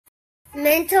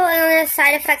Mental illness,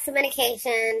 side effects of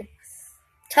medication.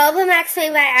 Tobamax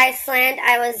made by Iceland.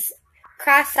 I was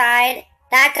cross-eyed.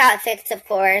 That got fixed, of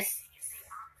course.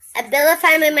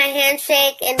 Abilify made my hand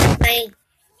shake and my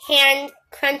hand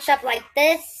crunch up like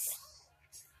this,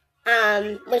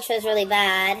 which was really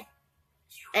bad.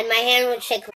 And my hand would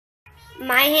shake.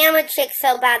 My hand would shake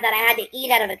so bad that I had to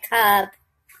eat out of the cup.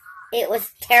 It was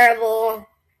terrible,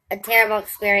 a terrible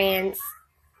experience.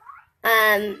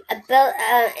 In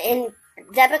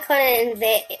Depakote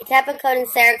and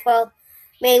Seroquel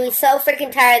made me so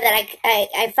freaking tired that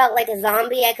I felt like a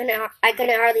zombie. I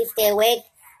couldn't hardly stay awake,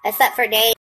 except for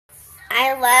days.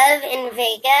 I love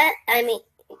Invega,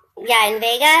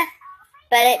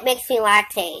 but it makes me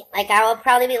lactate. Like, I will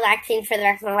probably be lactating for the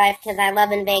rest of my life because I love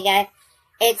Invega.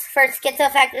 It's for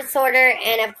schizoaffective disorder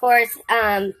and, of course,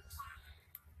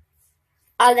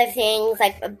 other things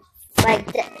like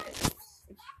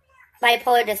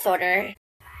bipolar disorder.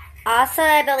 Also,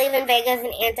 I believe Invega is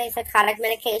an antipsychotic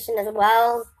medication as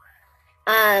well.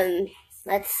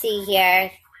 Let's see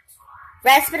here.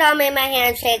 Risperdal made my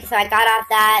hand shake, so I got off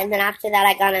that, and then after that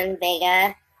I got on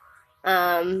Invega.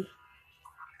 I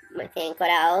think, what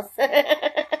else?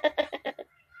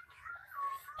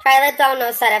 Trilitol,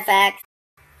 no side effects.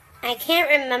 I can't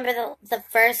remember the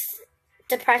first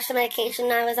depression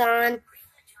medication I was on,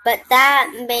 but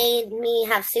that made me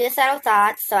have suicidal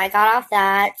thoughts, so I got off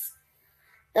that.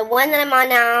 The one that I'm on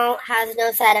now has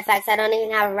no side effects. I don't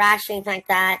even have a rash or anything like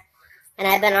that, and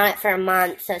I've been on it for a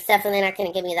month, so it's definitely not going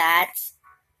to give me that.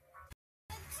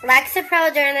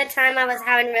 Lexapro, during the time I was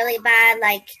having really bad,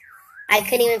 like, I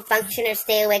couldn't even function or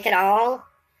stay awake at all.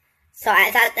 So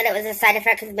I thought that it was a side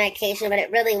effect of the medication, but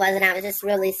it really wasn't. I was just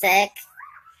really sick.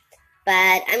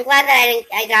 But I'm glad that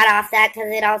I got off that,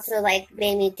 because it also, like,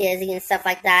 made me dizzy and stuff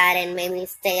like that, and made me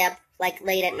stay up, like,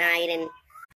 late at night. And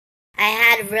I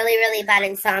had really, really bad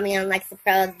insomnia on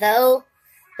Lexapro, though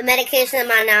the medication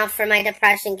I'm on now for my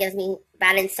depression gives me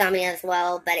bad insomnia as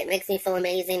well, but it makes me feel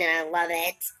amazing, and I love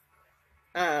it.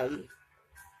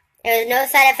 There was no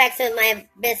side effects with my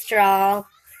Visceral.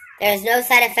 There's no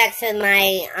side effects with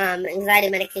my anxiety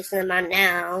medication I'm on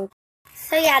now.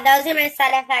 So yeah, those are my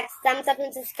side effects. Thumbs up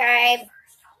and subscribe.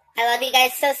 I love you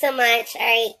guys so much.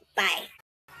 Alright, bye.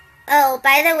 Oh,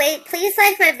 by the way, please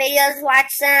like my videos,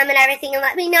 watch them and everything, and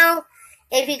let me know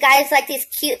if you guys like these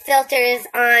cute filters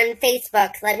on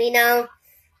Facebook. Let me know.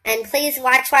 And please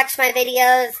watch my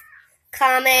videos,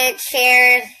 comment,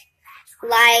 share,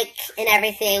 like, and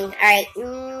everything. Alright,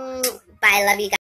 bye. Love you guys.